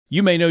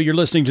You may know you're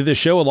listening to this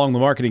show along the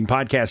Marketing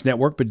Podcast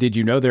Network, but did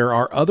you know there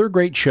are other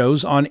great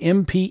shows on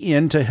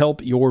MPN to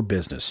help your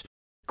business?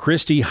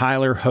 Christy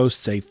Heiler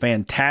hosts a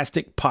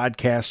fantastic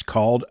podcast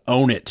called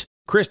Own It.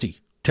 Christy,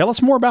 tell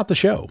us more about the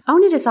show.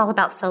 Own It is all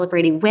about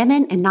celebrating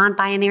women and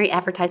non-binary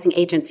advertising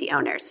agency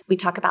owners. We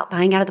talk about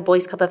buying out of the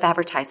Boys Club of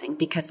Advertising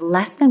because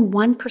less than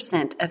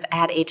 1% of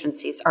ad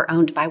agencies are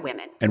owned by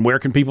women. And where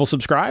can people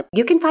subscribe?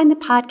 You can find the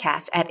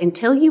podcast at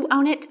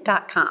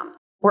untilyouownit.com.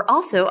 We're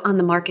also on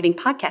the Marketing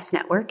Podcast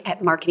Network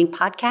at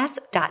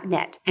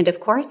marketingpodcast.net. And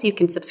of course, you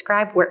can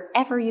subscribe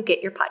wherever you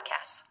get your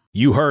podcasts.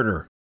 You heard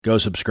her. Go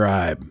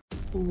subscribe.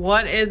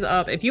 What is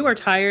up? If you are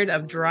tired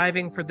of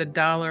driving for the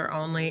dollar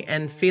only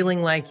and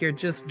feeling like you're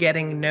just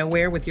getting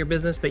nowhere with your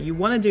business, but you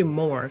want to do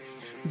more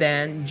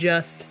than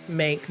just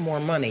make more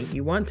money,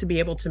 you want to be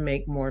able to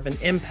make more of an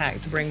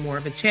impact, to bring more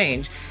of a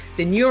change,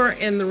 then you're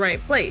in the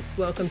right place.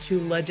 Welcome to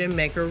Legend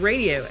Maker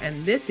Radio,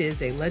 and this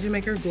is a Legend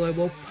Maker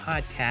Global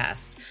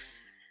podcast.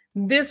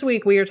 This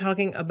week, we are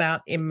talking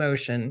about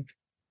emotion.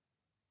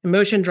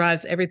 Emotion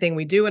drives everything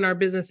we do in our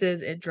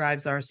businesses. It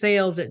drives our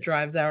sales. It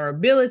drives our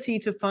ability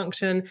to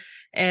function.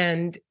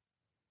 And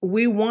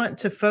we want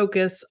to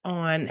focus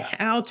on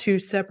how to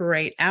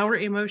separate our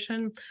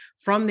emotion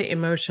from the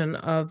emotion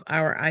of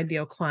our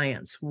ideal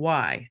clients.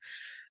 Why?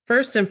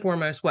 First and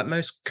foremost, what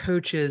most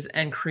coaches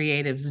and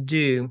creatives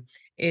do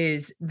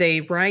is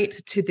they write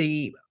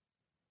to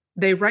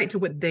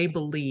what they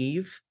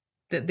believe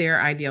that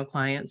their ideal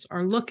clients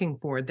are looking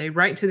for. They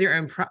write to their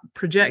own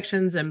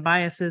projections and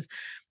biases,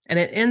 and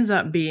it ends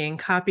up being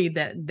copy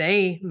that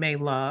they may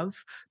love,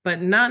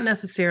 but not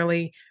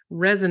necessarily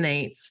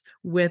resonates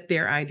with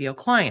their ideal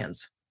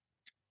clients.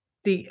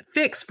 The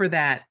fix for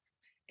that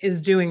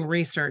is doing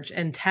research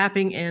and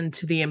tapping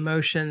into the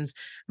emotions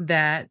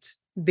that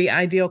the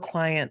ideal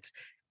client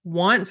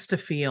wants to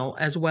feel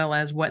as well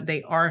as what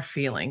they are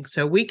feeling.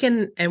 So we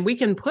can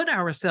put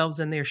ourselves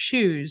in their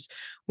shoes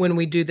when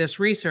we do this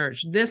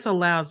research. This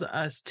allows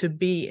us to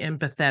be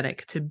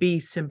empathetic, to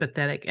be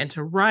sympathetic, and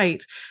to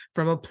write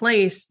from a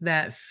place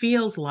that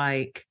feels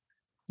like,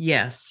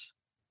 yes,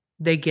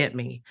 they get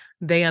me,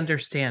 they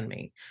understand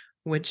me,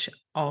 which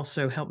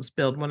also helps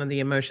build one of the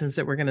emotions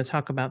that we're going to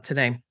talk about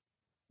today.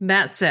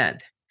 That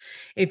said,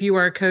 if you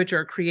are a coach or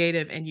a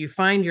creative and you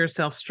find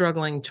yourself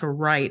struggling to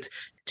write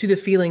to the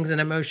feelings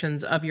and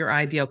emotions of your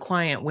ideal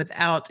client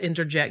without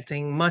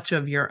interjecting much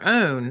of your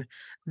own,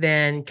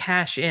 then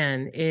Cash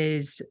In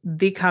is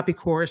the copy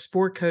course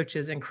for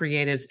coaches and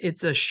creatives.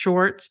 It's a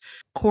short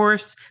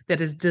course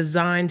that is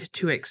designed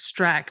to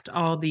extract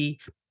all the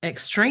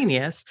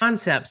extraneous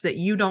concepts that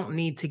you don't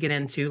need to get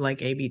into,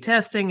 like A/B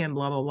testing and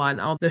blah, blah, blah,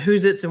 and all the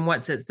who's its and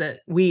what's its that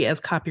we as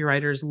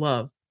copywriters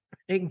love.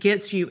 It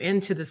gets you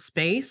into the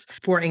space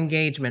for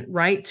engagement,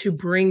 right? To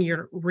bring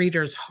your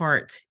reader's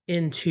heart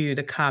into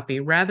the copy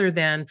rather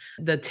than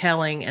the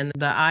telling and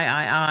the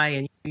I,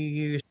 and you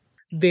use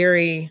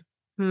very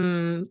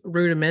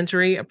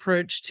rudimentary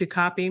approach to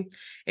copy.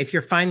 If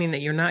you're finding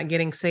that you're not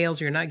getting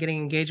sales, you're not getting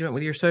engagement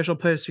with your social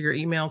posts or your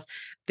emails,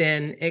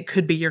 then it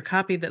could be your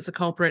copy that's a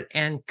culprit.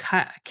 And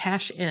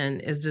Cash In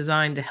is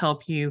designed to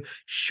help you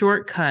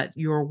shortcut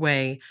your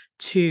way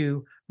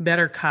to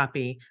better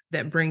copy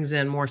that brings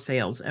in more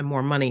sales and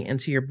more money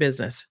into your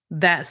business.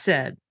 That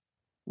said,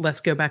 let's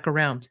go back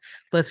around.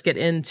 Let's get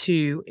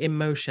into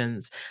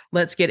emotions.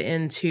 Let's get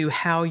into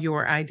how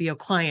your ideal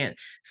client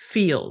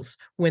feels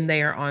when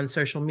they are on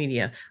social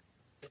media,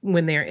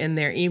 when they're in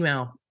their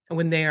email,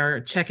 when they are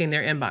checking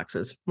their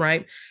inboxes,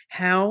 right?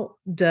 How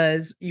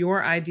does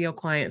your ideal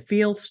client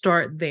feel?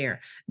 Start there.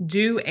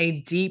 Do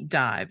a deep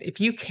dive. If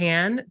you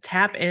can,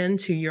 tap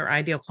into your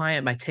ideal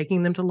client by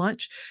taking them to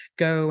lunch.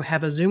 Go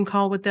have a Zoom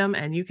call with them,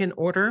 and you can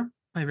order.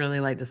 I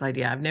really like this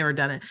idea. I've never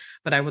done it,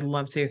 but I would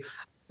love to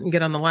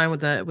get on the line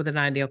with an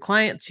ideal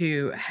client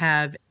to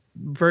have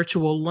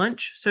virtual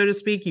lunch, so to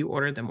speak. You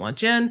order them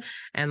lunch in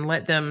and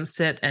let them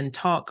sit and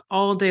talk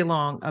all day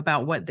long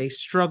about what they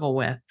struggle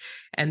with.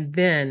 And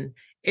then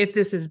if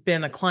this has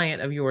been a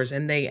client of yours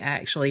and they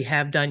actually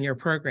have done your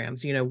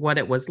programs, you know, what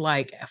it was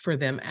like for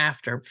them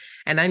after.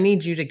 And I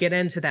need you to get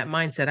into that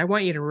mindset. I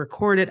want you to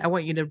record it. I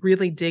want you to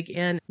really dig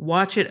in,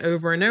 watch it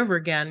over and over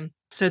again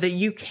so that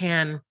you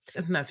can,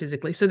 not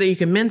physically, so that you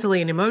can mentally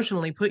and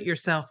emotionally put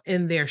yourself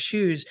in their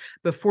shoes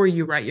before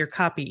you write your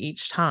copy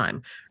each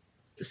time.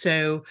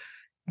 So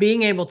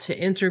being able to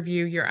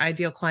interview your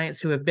ideal clients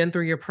who have been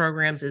through your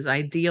programs is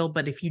ideal.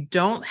 But if you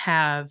don't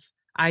have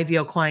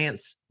ideal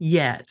clients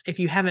yet, if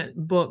you haven't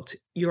booked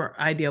your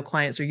ideal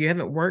clients or you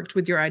haven't worked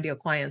with your ideal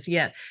clients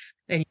yet,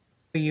 and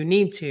you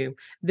need to,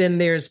 then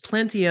there's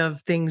plenty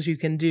of things you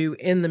can do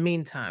in the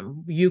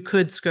meantime. You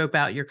could scope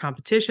out your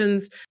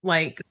competitions,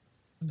 like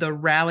the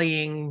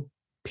rallying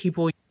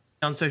people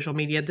on social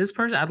media. This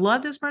person, I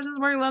love this person's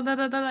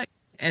work,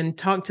 and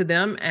talk to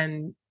them,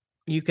 and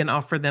you can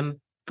offer them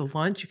the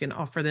lunch. You can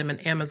offer them an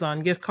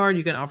Amazon gift card.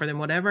 You can offer them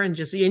whatever, and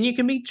you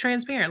can be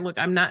transparent. Look,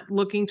 I'm not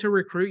looking to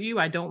recruit you.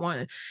 I don't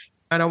want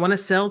to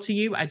sell to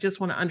you. I just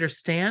want to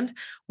understand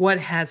what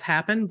has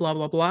happened, blah,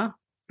 blah, blah.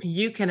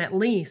 You can at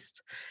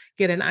least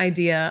get an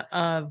idea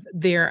of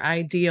their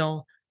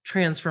ideal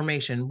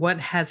transformation, what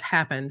has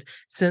happened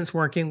since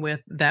working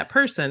with that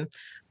person.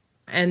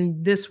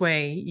 And this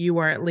way, you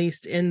are at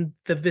least in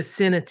the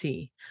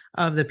vicinity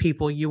of the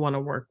people you want to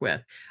work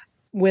with.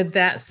 With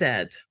that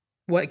said,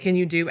 what can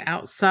you do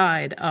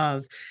outside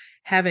of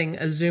having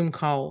a Zoom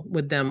call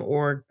with them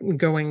or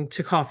going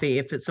to coffee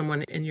if it's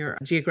someone in your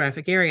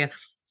geographic area?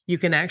 You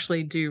can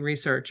actually do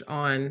research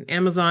on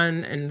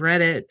Amazon and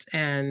Reddit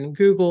and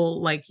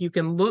Google. Like, you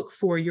can look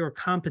for your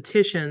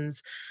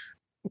competition's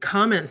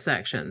comment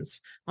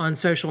sections on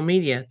social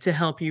media to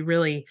help you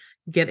really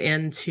get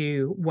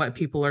into what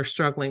people are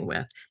struggling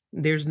with.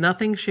 There's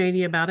nothing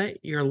shady about it.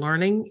 You're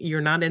learning.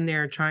 You're not in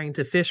there trying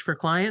to fish for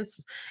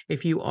clients.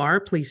 If you are,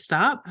 please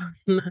stop.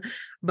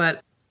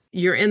 But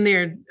you're in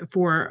there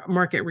for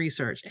market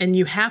research, and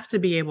you have to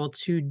be able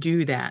to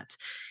do that.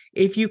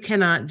 If you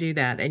cannot do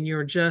that and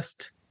you're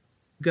just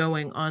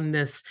going on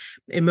this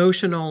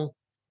emotional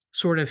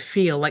sort of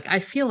feel, like, I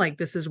feel like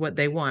this is what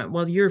they want.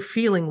 Well, you're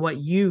feeling what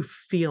you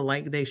feel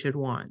like they should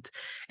want.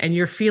 And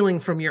you're feeling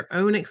from your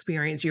own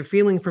experience, you're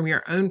feeling from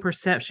your own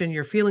perception,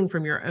 you're feeling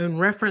from your own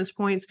reference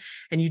points,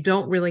 and you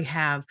don't really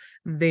have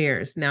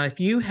theirs. Now, if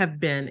you have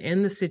been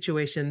in the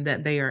situation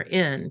that they are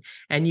in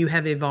and you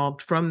have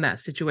evolved from that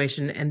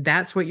situation, and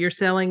that's what you're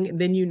selling,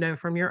 then you know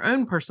from your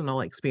own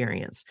personal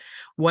experience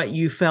what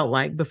you felt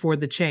like before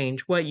the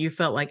change, what you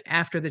felt like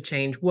after the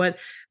change, what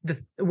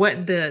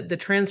the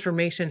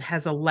transformation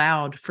has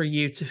allowed for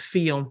you to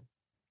feel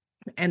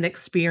and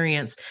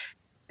experience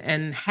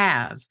and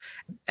have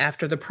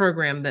after the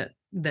program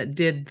that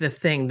did the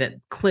thing that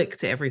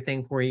clicked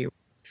everything for you.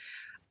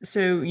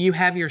 So you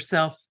have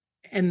yourself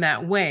in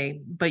that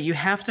way, but you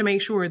have to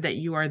make sure that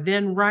you are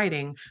then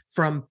writing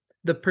from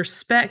the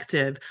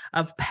perspective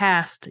of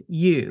past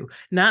you,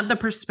 not the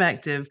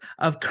perspective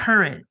of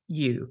current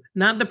you,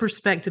 not the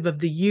perspective of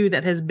the you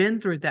that has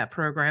been through that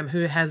program,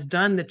 who has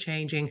done the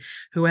changing,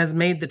 who has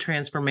made the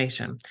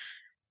transformation,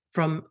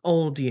 from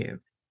old you,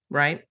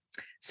 right?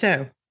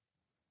 So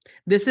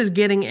this is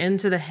getting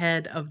into the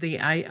head of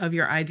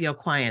your ideal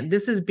client.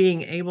 This is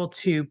being able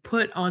to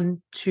put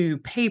onto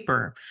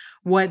paper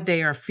what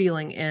they are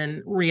feeling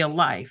in real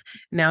life.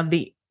 Now,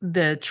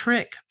 the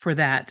trick for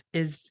that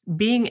is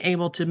being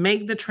able to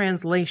make the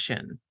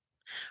translation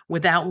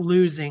without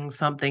losing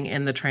something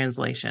in the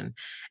translation.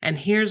 And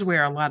here's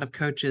where a lot of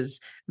coaches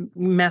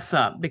mess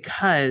up,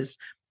 because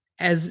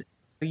as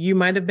you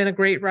might have been a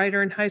great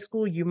writer in high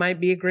school, you might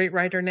be a great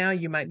writer now,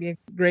 you might be a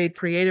great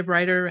creative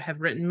writer, have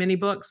written many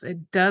books.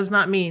 It does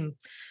not mean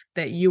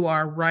that you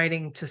are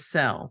writing to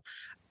sell.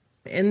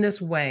 In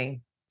this way,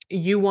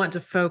 you want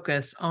to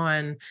focus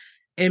on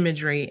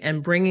imagery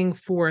and bringing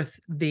forth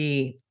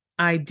the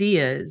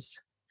ideas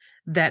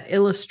that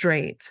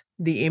illustrate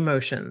the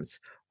emotions,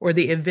 or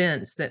the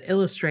events that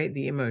illustrate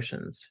the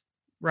emotions,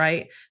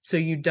 right? So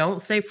you don't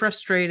say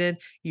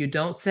frustrated, you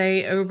don't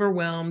say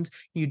overwhelmed,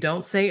 you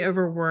don't say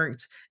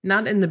overworked,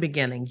 not in the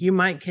beginning. You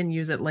can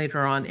use it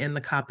later on in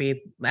the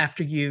copy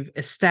after you've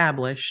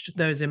established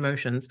those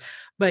emotions,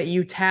 but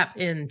you tap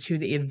into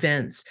the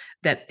events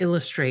that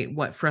illustrate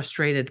what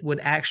frustrated would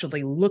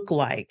actually look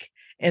like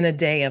in a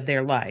day of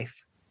their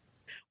life.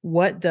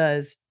 What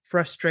does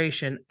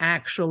frustration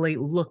actually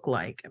look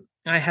like?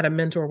 I had a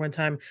mentor one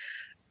time,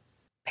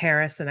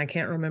 Paris, and I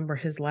can't remember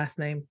his last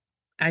name.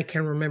 I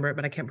can remember it,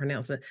 but I can't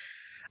pronounce it.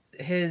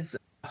 His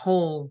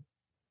whole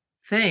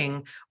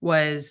thing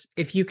was,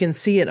 if you can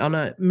see it on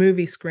a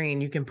movie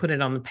screen, you can put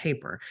it on the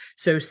paper.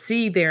 So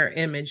see their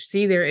image,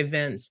 see their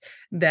events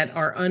that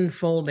are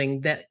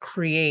unfolding, that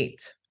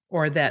create,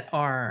 or that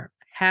are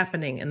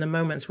happening in the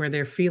moments where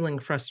they're feeling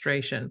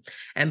frustration,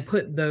 and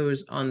put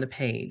those on the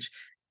page.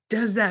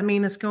 Does that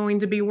mean it's going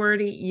to be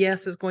wordy?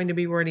 Yes, it's going to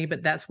be wordy,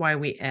 but that's why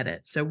we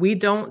edit. So we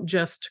don't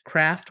just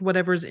craft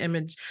whatever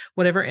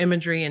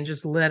imagery and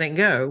just let it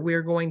go.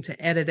 We're going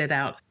to edit it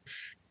out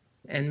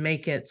and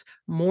make it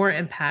more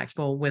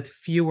impactful with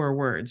fewer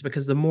words,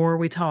 because the more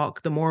we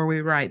talk, the more we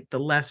write, the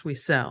less we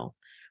sell.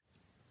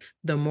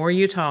 The more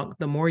you talk,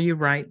 the more you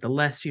write, the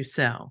less you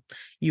sell.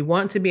 You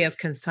want to be as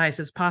concise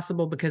as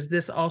possible, because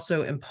this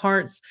also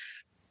imparts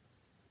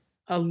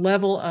a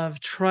level of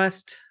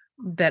trust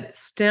that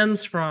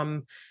stems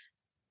from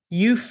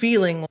you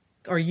feeling,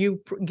 or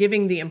you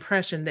giving the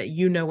impression that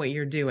you know what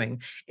you're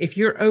doing. If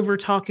you're over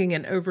talking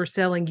and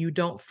overselling, you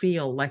don't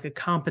feel like a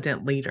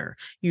competent leader.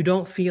 You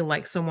don't feel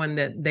like someone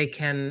that they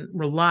can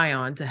rely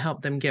on to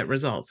help them get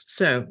results.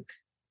 So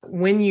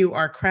when you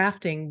are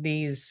crafting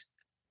these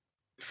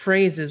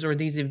phrases or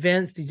these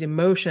events, these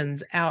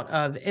emotions out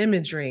of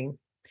imagery,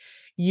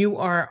 you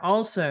are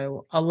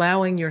also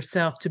allowing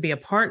yourself to be a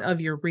part of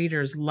your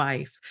reader's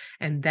life.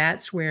 And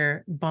that's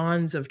where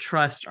bonds of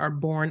trust are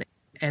born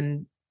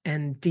and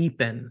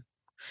deepen.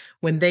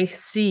 When they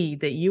see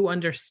that you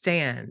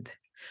understand,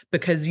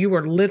 because you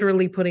are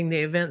literally putting the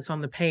events on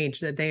the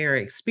page that they are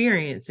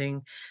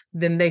experiencing,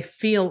 then they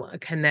feel a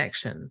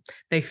connection.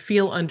 They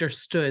feel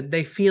understood.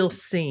 They feel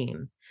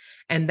seen.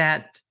 And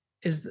that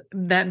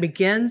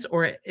begins,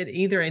 or it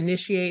either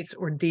initiates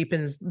or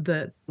deepens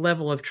the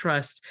level of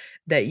trust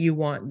that you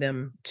want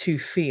them to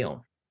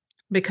feel.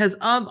 Because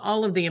of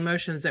all of the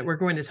emotions that we're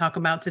going to talk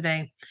about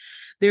today,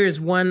 there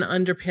is one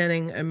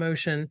underpinning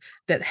emotion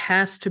that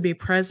has to be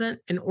present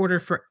in order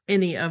for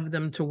any of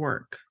them to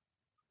work.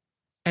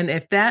 And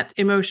if that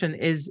emotion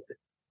is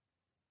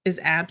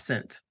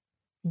absent,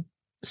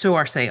 so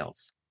are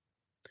sales.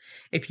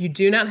 If you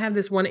do not have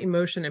this one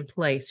emotion in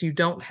place, you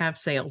don't have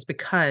sales,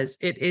 because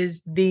it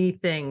is the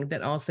thing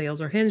that all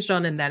sales are hinged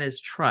on, and that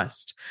is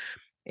trust.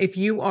 If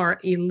you are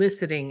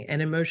eliciting an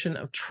emotion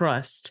of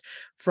trust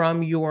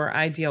from your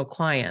ideal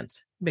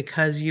client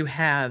because you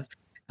have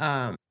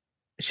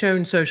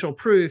shown social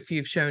proof,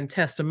 you've shown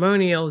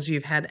testimonials,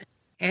 you've had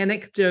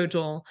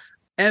anecdotal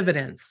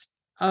evidence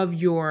of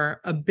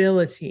your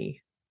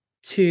ability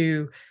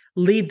to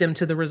lead them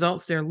to the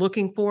results they're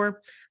looking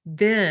for,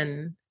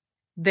 then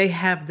they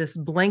have this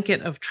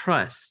blanket of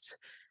trust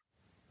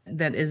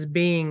that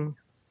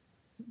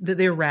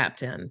they're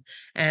wrapped in,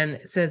 and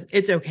it says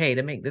it's okay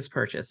to make this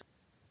purchase.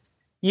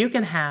 You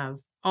can have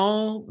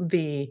all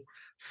the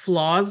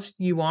flaws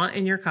you want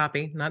in your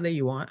copy, not that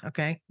you want,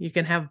 okay? You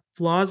can have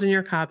flaws in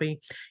your copy.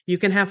 You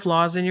can have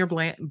flaws in your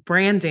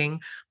branding,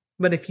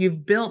 but if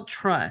you've built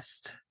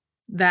trust,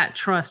 that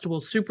trust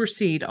will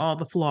supersede all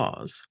the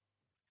flaws.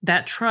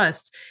 That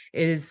trust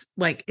is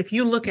like, if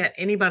you look at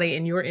anybody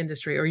in your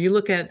industry, or you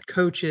look at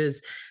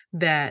coaches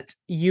that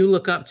you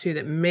look up to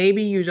that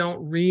maybe you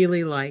don't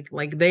really like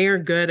they are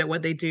good at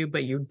what they do,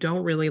 but you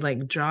don't really like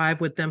jive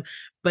with them,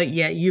 but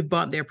yet you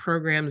bought their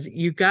programs.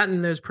 You've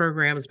gotten those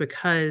programs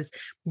because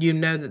you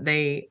know that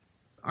they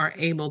are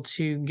able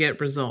to get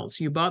results.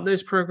 You bought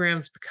those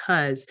programs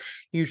because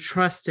you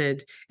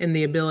trusted in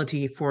the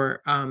ability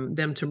for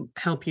them to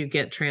help you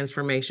get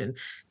transformation.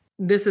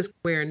 This is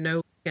where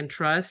know and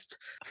trust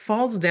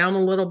falls down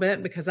a little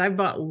bit, because I've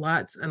bought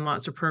lots and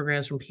lots of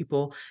programs from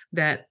people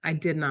that I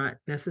did not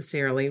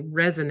necessarily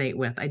resonate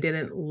with. I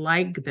didn't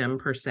like them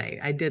per se.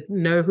 I did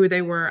know who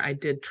they were. I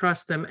did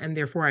trust them, and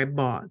therefore I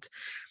bought.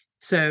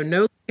 So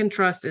know and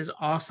trust is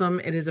awesome.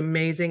 It is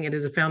amazing. It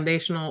is a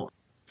foundational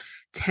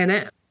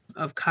tenet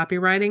of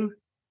copywriting,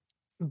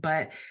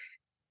 but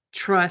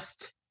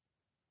trust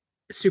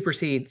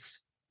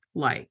supersedes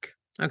like.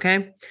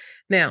 Okay.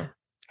 Now,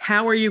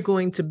 how are you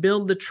going to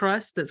build the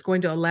trust that's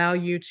going to allow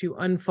you to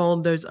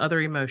unfold those other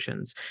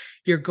emotions?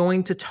 You're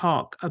going to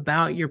talk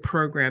about your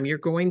program. You're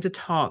going to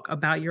talk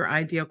about your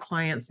ideal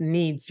client's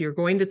needs. You're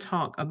going to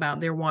talk about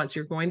their wants.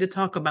 You're going to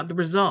talk about the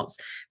results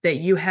that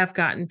you have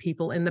gotten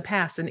people in the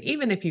past. And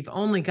even if you've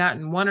only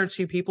gotten one or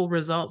two people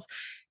results,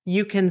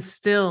 you can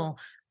still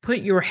put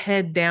your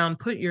head down,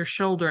 put your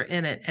shoulder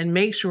in it, and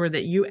make sure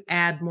that you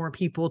add more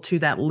people to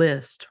that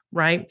list,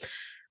 right?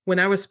 When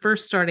I was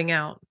first starting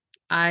out,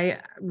 I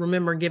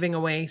remember giving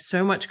away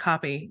so much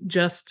copy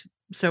just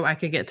so I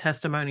could get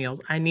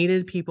testimonials. I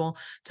needed people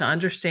to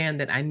understand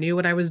that I knew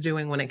what I was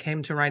doing when it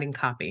came to writing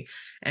copy.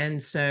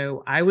 And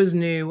so I was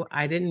new.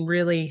 I didn't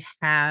really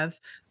have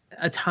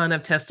a ton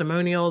of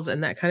testimonials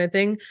and that kind of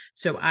thing.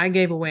 So I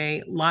gave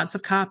away lots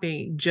of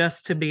copy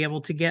just to be able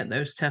to get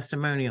those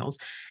testimonials.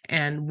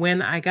 And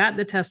when I got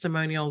the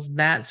testimonials,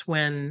 that's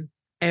when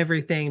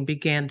everything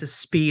began to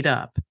speed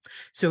up.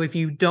 So if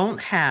you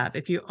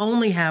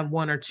only have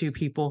one or two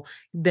people,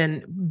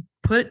 then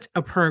put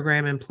a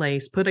program in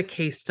place, put a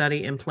case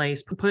study in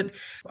place, put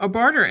a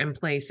barter in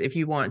place if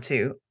you want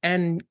to,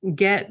 and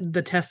get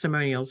the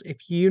testimonials.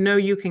 If you know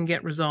you can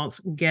get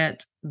results,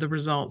 get the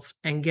results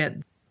and get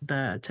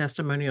the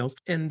testimonials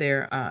in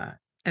there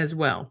as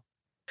well.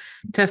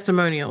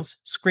 Testimonials,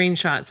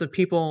 screenshots of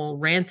people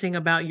ranting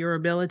about your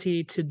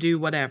ability to do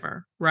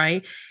whatever,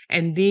 right?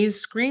 And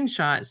these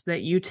screenshots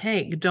that you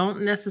take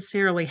don't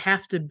necessarily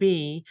have to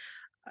be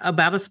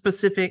about a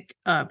specific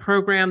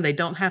program. They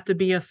don't have to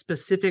be a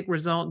specific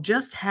result.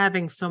 Just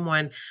having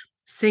someone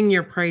sing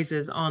your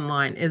praises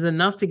online is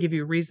enough to give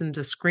you reason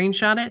to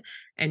screenshot it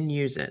and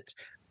use it,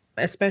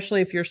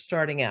 especially if you're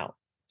starting out.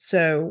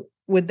 So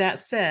with that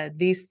said,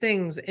 these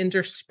things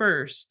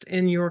interspersed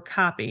in your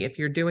copy, if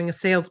you're doing a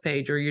sales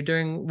page or you're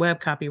doing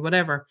web copy,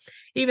 whatever,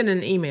 even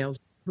in emails,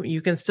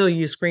 you can still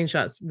use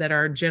screenshots that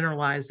are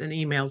generalized in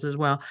emails as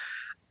well.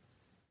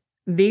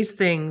 These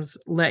things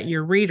let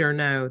your reader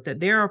know that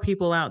there are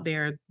people out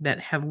there that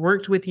have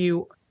worked with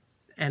you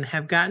and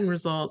have gotten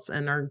results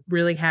and are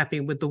really happy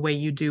with the way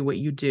you do what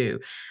you do.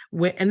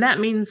 And that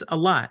means a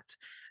lot.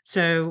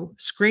 So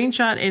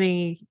screenshot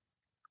any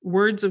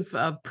words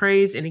of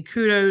praise, any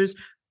kudos,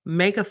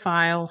 make a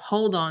file,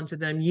 hold on to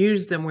them,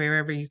 use them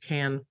wherever you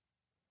can.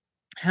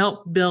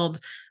 Help build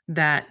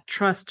that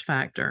trust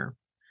factor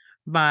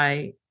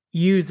by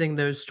using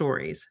those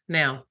stories.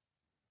 Now,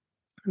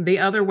 the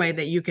other way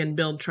that you can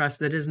build trust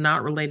that is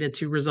not related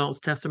to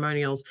results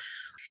testimonials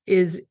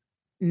is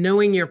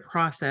knowing your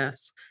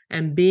process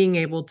and being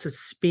able to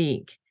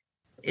speak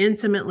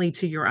intimately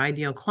to your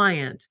ideal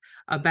client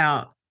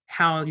about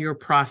how your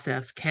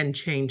process can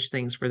change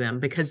things for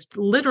them. Because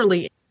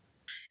literally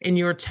in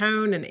your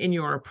tone and in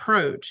your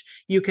approach,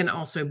 you can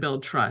also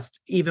build trust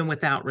even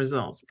without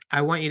results.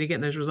 I want you to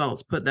get those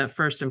results. Put that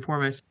first and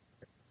foremost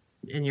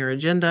in your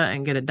agenda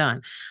and get it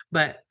done.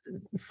 But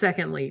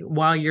secondly,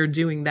 while you're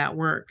doing that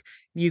work,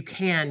 you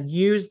can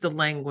use the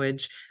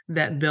language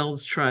that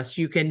builds trust.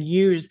 You can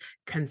use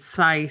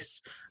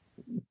concise,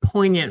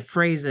 poignant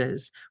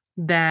phrases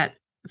that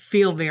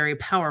feel very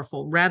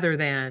powerful rather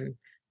than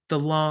the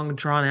long,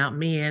 drawn out,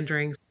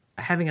 meandering,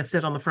 having a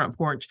sit on the front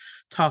porch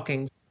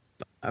talking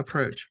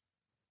approach.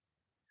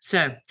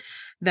 So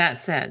that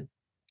said,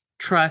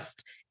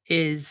 trust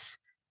is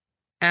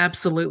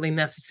absolutely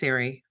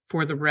necessary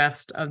for the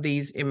rest of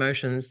these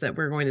emotions that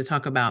we're going to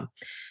talk about.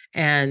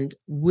 And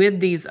with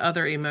these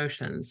other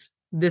emotions,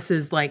 this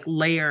is like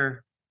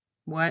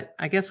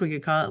I guess we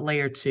could call it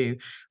layer 2,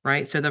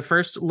 right? So the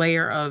first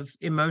layer of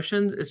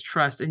emotions is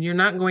trust. And you're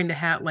not going to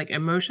have, like,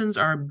 emotions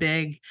are a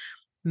big,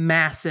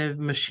 massive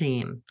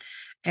machine.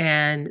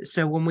 And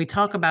so when we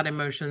talk about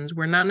emotions,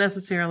 we're not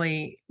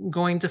necessarily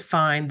going to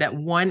find that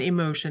one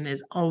emotion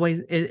is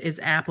always is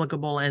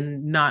applicable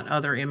and not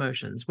other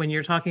emotions. When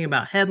you're talking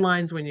about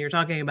headlines, when you're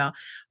talking about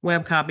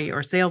web copy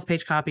or sales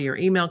page copy or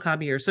email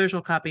copy or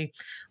social copy,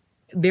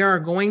 you're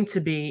going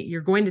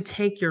to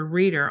take your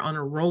reader on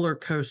a roller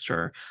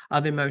coaster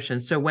of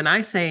emotions. So when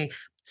I say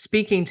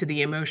speaking to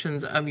the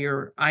emotions of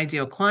your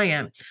ideal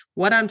client,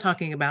 what I'm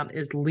talking about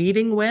is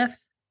leading with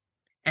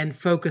and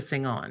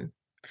focusing on.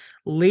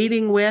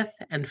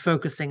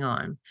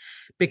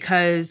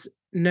 Because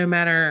no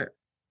matter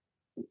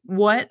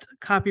what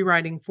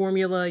copywriting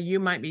formula you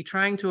might be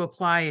trying to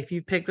apply, if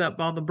you've picked up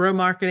all the bro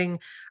marketing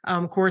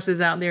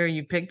courses out there,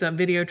 you picked up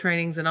video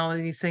trainings and all of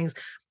these things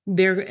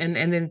there, and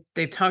then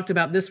they've talked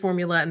about this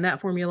formula and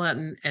that formula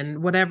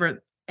and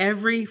whatever,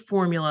 every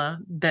formula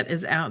that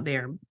is out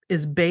there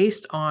is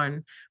based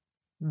on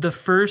the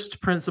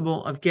first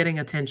principle of getting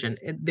attention.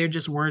 They're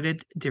just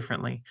worded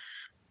differently.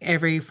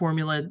 Every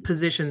formula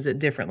positions it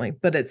differently,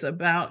 but it's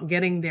about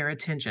getting their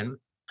attention.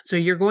 So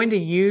you're going to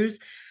use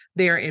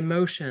their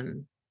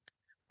emotion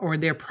or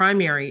their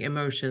primary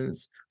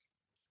emotions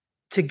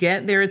to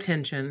get their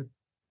attention.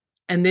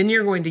 And then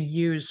you're going to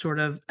use sort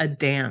of a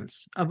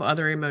dance of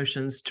other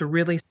emotions to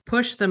really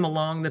push them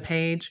along the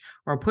page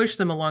or push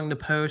them along the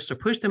post or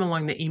push them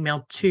along the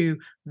email to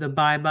the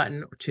buy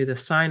button or to the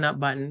sign up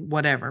button,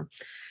 whatever.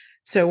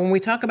 So when we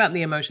talk about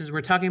the emotions,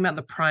 we're talking about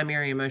the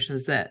primary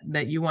emotions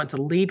that you want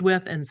to lead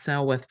with and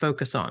sell with,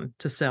 focus on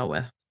to sell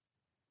with.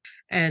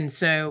 And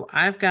so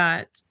I've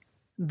got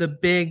the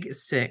big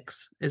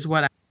 6 is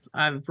what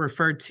I've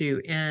referred to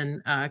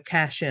in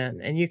Cash In.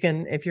 And you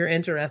can, if you're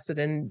interested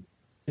in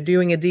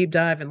doing a deep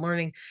dive and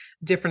learning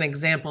different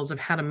examples of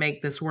how to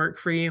make this work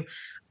for you,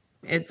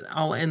 it's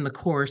all in the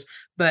course.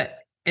 But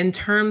in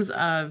terms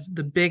of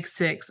the big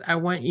 6, I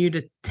want you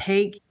to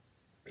take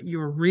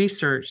your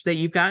research that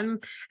you've gotten,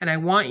 and I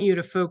want you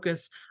to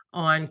focus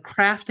on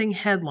crafting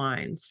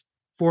headlines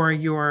for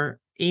your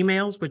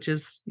emails, which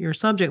is your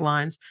subject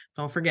lines.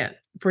 Don't forget,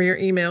 for your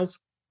emails,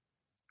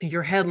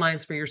 your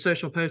headlines for your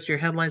social posts, your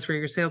headlines for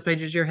your sales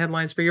pages, your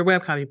headlines for your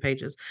web copy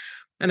pages.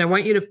 And I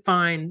want you to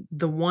find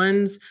the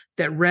ones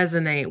that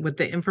resonate with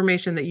the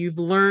information that you've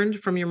learned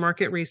from your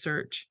market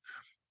research.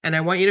 And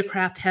I want you to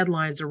craft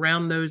headlines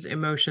around those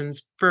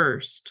emotions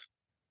first.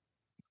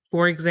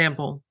 For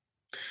example,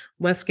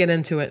 let's get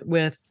into it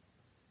with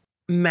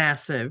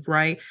massive,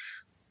 right?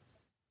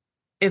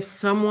 If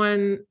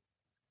someone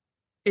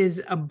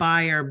is a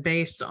buyer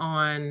based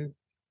on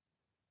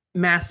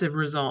massive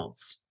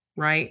results,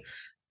 right?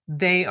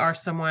 They are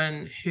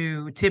someone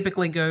who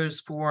typically goes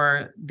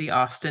for the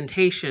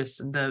ostentatious,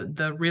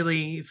 the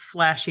really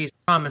flashy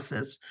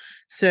promises.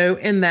 So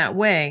in that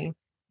way,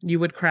 you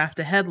would craft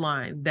a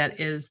headline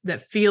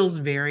that feels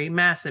very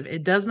massive.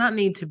 It does not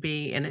need to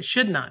be, and it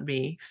should not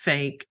be,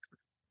 fake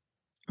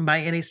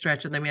by any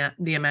stretch of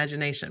the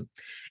imagination.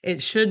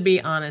 It should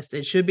be honest.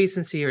 It should be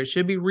sincere. It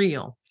should be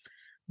real,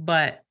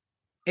 but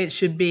it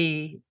should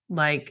be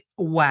like,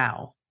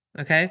 wow.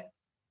 Okay.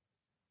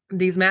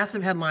 These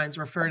massive headlines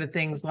refer to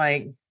things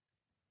like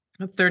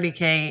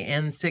 30K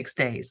in 6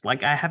 days.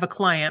 Like, I have a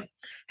client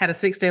had a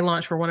 6-day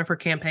launch for one of her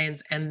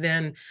campaigns, and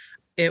then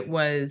it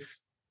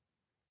was,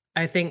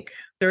 I think,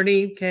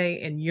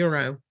 30K in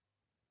euro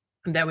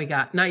that we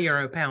got, not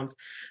euro, pounds,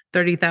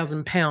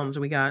 30,000 pounds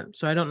we got.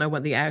 So I don't know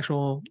what the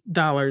actual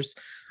dollars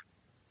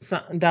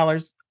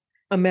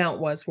amount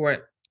was for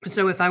it.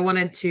 So if I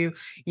wanted to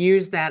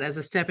use that as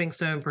a stepping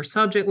stone for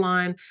subject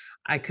line,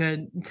 I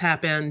could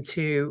tap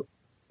into,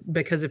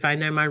 because if I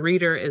know my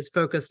reader is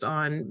focused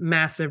on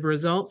massive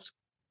results,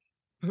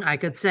 I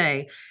could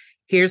say,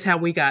 here's how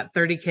we got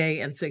 30K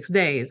in 6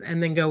 days,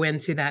 and then go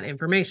into that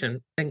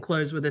information and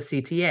close with a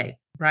CTA,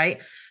 right?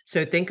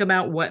 So think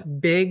about what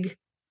big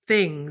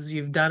things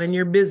you've done in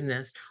your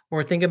business,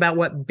 or think about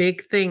what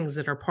big things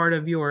that are part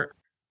of your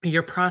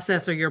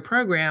process or your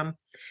program,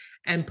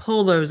 and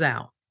pull those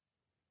out,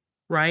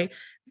 right?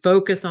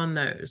 Focus on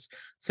those.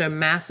 So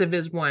massive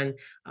is one.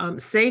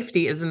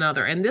 Safety is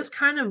another. And this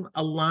kind of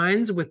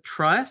aligns with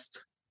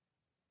trust.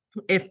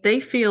 If they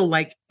feel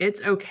like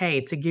it's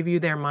okay to give you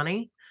their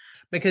money,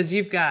 because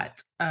you've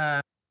got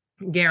a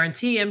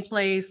guarantee in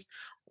place,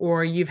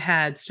 or you've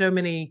had so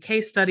many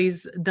case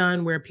studies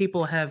done where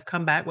people have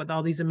come back with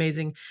all these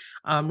amazing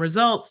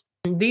results.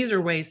 These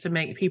are ways to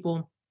make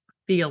people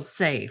feel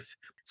safe.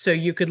 So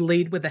you could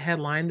lead with a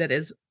headline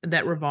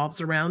that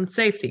revolves around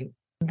safety.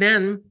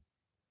 Then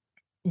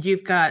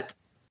you've got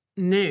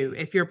new.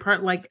 If you're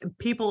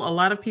a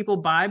lot of people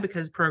buy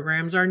because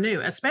programs are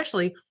new,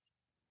 especially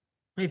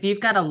if you've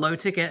got a low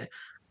ticket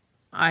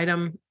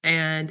item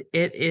and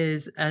it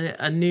is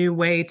a new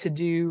way to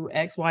do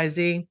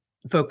XYZ,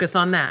 focus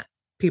on that.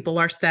 People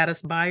are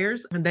status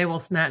buyers and they will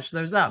snatch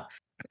those up.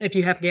 If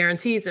you have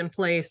guarantees in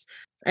place,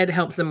 it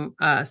helps them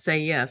say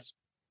yes.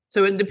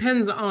 So it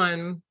depends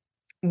on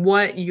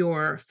what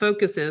your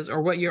focus is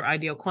or what your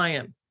ideal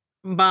client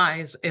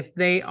buys. If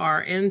they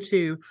are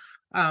into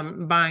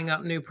buying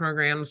up new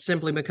programs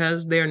simply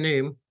because they're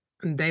new,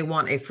 they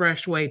want a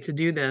fresh way to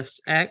do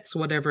this, X,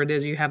 whatever it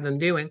is you have them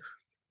doing,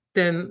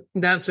 then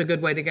that's a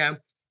good way to go.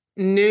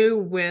 New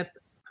with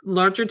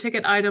larger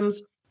ticket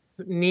items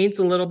needs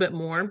a little bit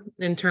more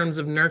in terms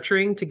of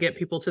nurturing to get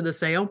people to the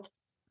sale.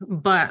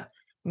 But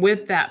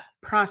with that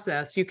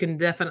process, you can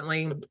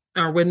definitely,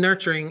 or with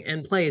nurturing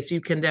in place,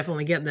 you can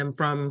definitely get them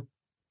from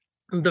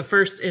the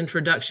first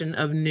introduction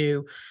of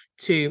new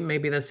to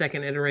maybe the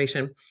second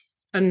iteration.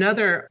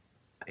 Another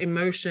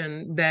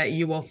emotion that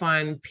you will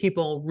find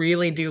people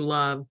really do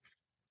love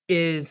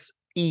is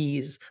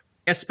ease.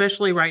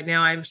 Especially right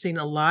now, I've seen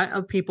a lot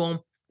of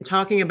people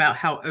talking about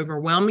how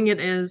overwhelming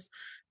it is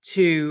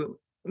to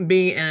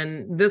be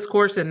in this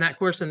course and that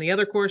course and the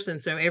other course.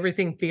 And so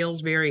everything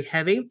feels very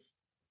heavy.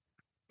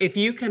 If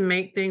you can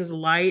make things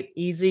light,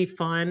 easy,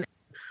 fun,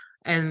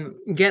 and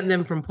get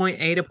them from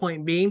point A to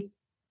point B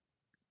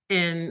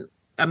in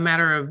a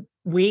matter of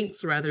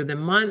weeks rather than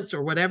months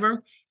or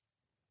whatever,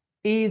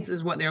 ease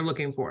is what they're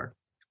looking for,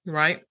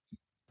 right?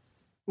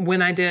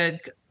 When I did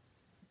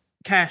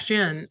Cash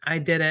In, I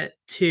did it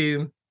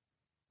to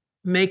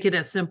make it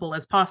as simple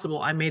as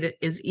possible. I made it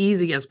as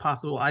easy as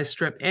possible. I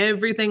stripped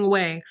everything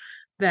away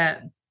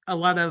that a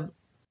lot of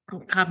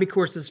copy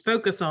courses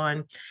focus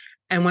on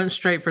and went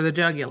straight for the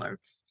jugular.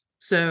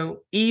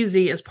 So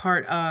easy is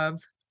part of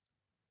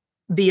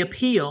the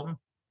appeal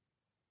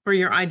for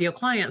your ideal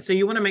client. So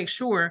you want to make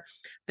sure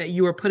that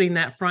you are putting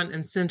that front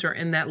and center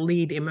in that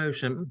lead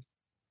emotion.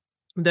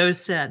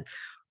 Those said,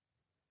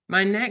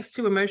 my next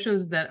two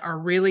emotions that are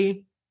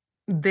really,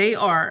 they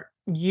are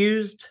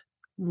used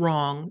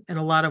wrong in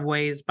a lot of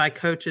ways by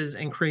coaches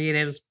and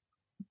creatives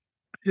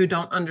who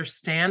don't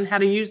understand how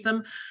to use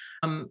them.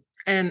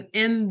 And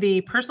in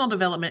the personal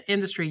development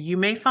industry, you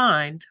may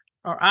find,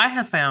 or I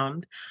have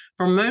found,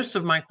 for most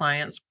of my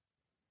clients,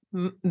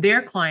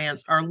 their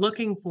clients are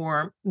looking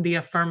for the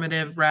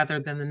affirmative rather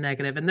than the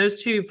negative. And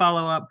those two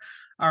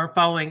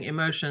following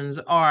emotions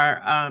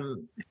are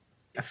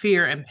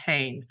fear and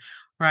pain,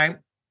 right?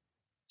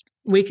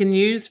 We can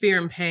use fear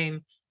and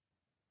pain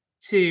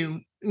to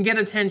get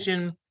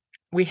attention.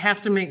 We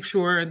have to make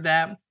sure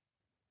that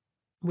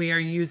we are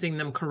using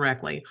them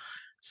correctly.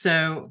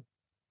 So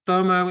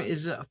FOMO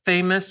is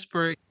famous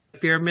for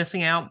fear of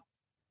missing out,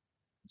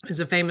 is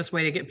a famous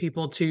way to get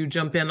people to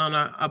jump in on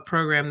a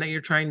program that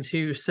you're trying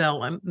to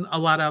sell a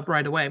lot of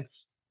right away.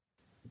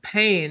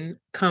 Pain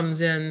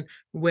comes in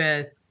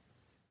with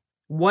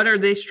what are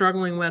they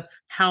struggling with?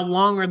 How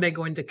long are they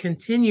going to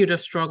continue to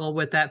struggle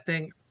with that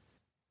thing?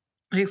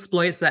 It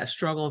exploits that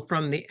struggle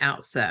from the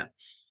outset.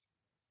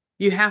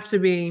 You have to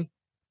be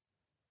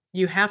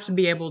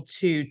able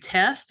to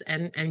test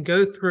and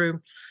go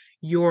through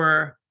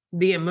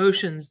the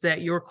emotions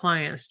that your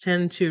clients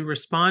tend to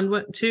respond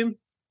to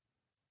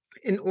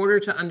in order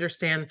to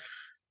understand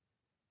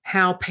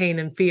how pain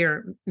and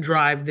fear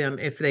drive them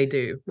if they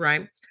do,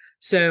 right?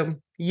 So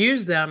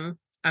use them.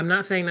 I'm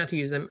not saying not to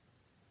use them.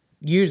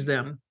 Use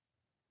them,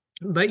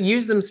 but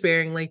use them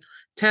sparingly.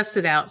 Test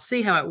it out,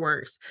 see how it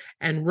works,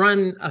 and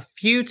run a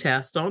few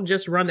tests. Don't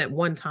just run it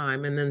one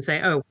time and then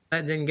say, oh,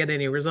 that didn't get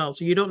any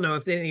results. You don't know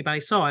if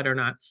anybody saw it or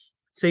not.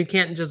 So you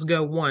can't just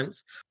go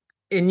once.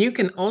 And you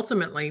can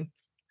ultimately,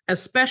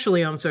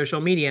 especially on social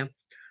media,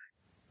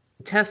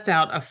 test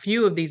out a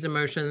few of these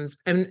emotions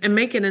and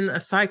make it in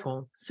a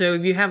cycle. So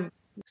if you have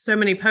so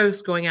many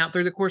posts going out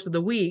through the course of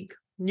the week,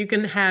 you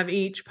can have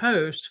each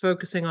post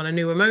focusing on a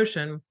new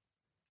emotion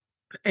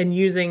and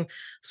using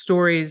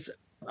stories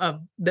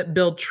that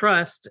build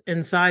trust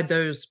inside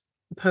those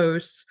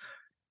posts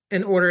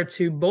in order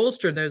to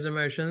bolster those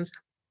emotions.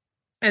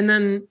 And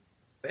then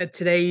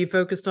today you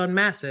focused on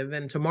massive,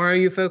 and tomorrow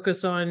you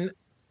focus on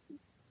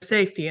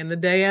safety, and the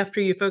day after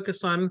you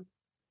focus on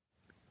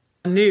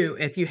new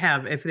if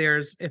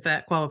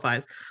that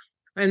qualifies,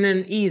 and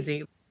then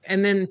easy,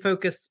 and then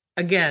focus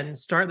again,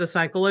 start the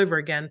cycle over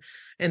again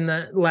in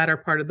the latter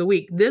part of the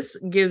week. This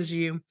gives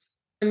you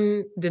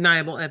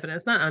undeniable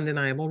evidence, not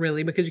undeniable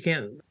really, because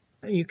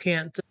you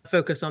can't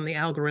focus on the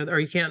algorithm, or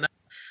you can't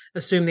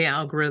assume the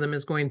algorithm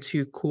is going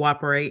to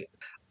cooperate.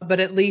 But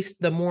at least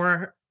the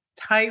more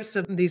types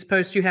of these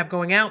posts you have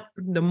going out,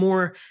 the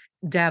more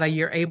data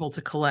you're able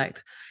to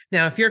collect.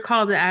 Now, if your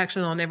call to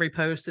action on every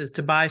post is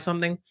to buy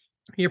something,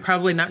 you're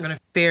probably not going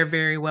to fare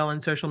very well in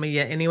social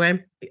media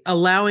anyway.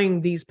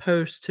 Allowing these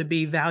posts to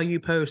be value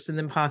posts and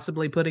then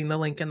possibly putting the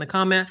link in the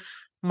comment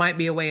might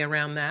be a way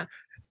around that,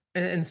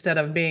 instead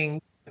of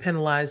being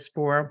penalized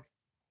for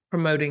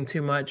promoting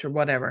too much or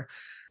whatever.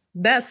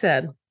 That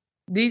said,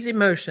 these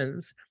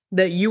emotions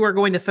that you are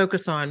going to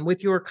focus on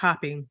with your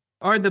copy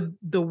are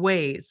the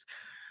ways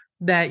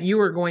that you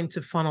are going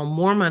to funnel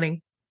more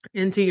money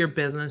into your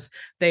business.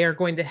 They are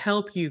going to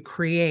help you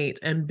create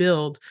and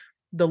build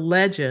the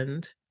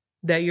legend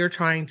that you're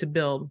trying to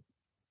build,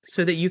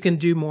 so that you can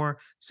do more,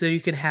 so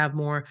you can have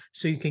more,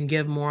 so you can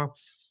give more,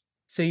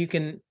 so you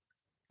can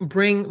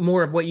bring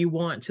more of what you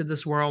want to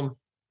this world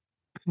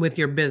with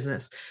your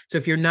business. So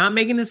if you're not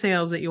making the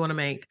sales that you want to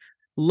make,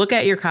 look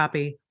at your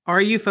copy.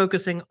 Are you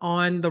focusing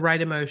on the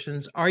right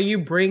emotions? Are you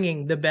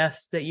bringing the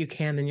best that you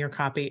can in your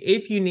copy?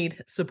 If you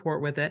need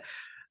support with it,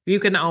 you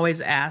can always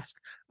ask.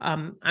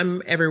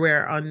 I'm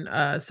everywhere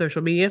on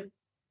social media.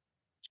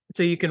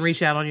 So you can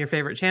reach out on your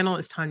favorite channel.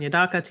 It's Tania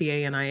Dakka,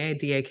 Tania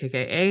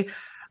Dakka.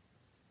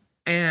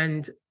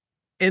 And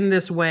in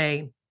this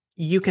way,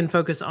 you can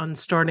focus on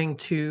starting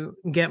to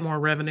get more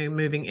revenue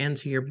moving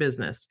into your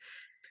business.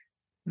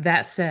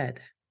 That said,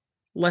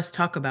 let's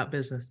talk about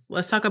business.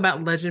 Let's talk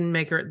about Legend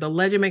Maker, the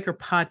Legend Maker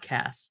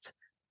podcast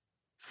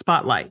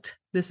spotlight.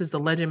 This is the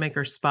Legend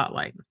Maker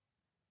spotlight.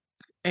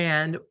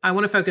 And I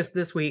want to focus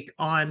this week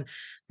on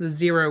the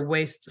Zero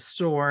Waste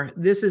Store.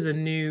 This is a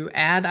new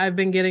ad I've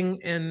been getting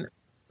in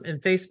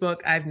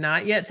Facebook. I've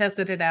not yet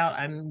tested it out.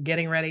 I'm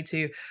getting ready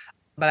to,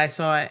 but I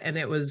saw it and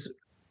it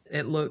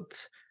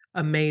looked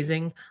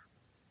amazing.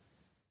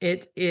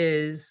 They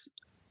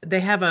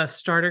have a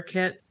starter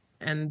kit,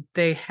 and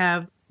they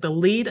have the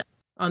lead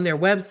on their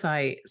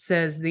website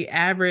says the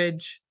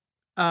average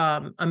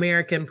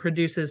American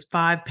produces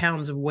 5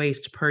 pounds of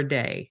waste per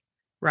day,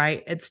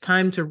 right? It's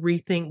time to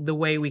rethink the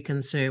way we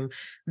consume.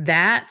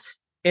 That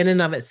in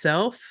and of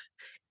itself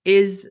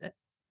is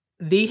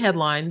the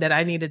headline that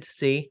I needed to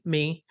see,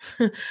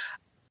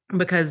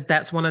 because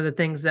that's one of the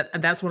things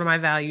that's one of my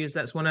values.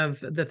 That's one of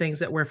the things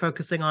that we're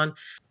focusing on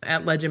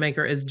at Legend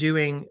Maker, is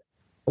doing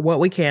what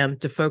we can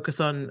to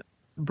focus on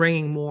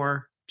bringing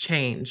more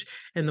change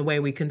in the way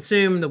we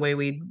consume, the way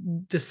we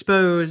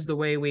dispose, the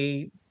way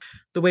we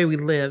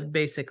live,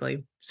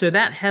 basically. So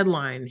that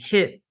headline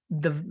hit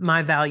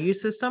my value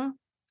system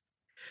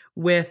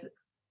with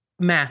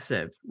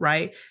massive,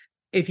 right?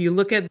 If you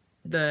look at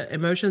the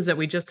emotions that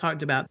we just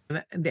talked about,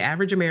 the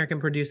average American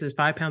produces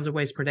 5 pounds of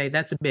waste per day.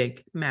 That's a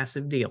big,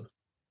 massive deal.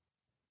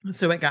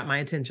 So it got my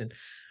attention.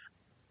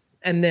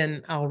 And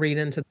then I'll read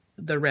into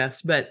the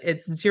rest, but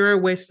it's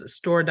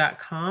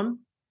zerowastestore.com.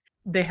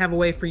 They have a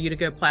way for you to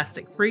go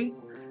plastic free,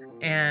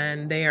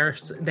 and they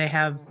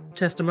have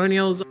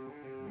testimonials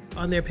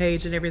on their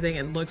page and everything.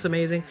 It looks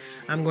amazing.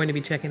 I'm going to be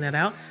checking that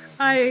out.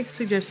 I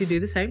suggest you do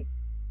the same,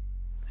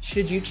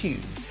 should you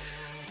choose.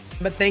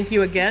 But thank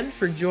you again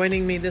for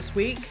joining me this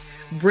week.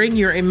 Bring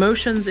your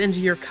emotions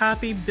into your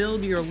copy,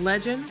 build your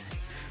legend,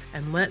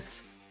 and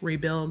let's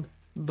rebuild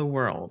the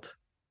world.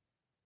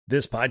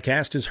 This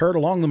podcast is heard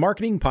along the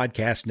Marketing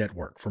Podcast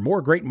Network. For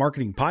more great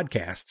marketing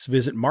podcasts,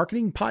 visit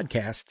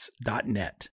marketingpodcasts.net.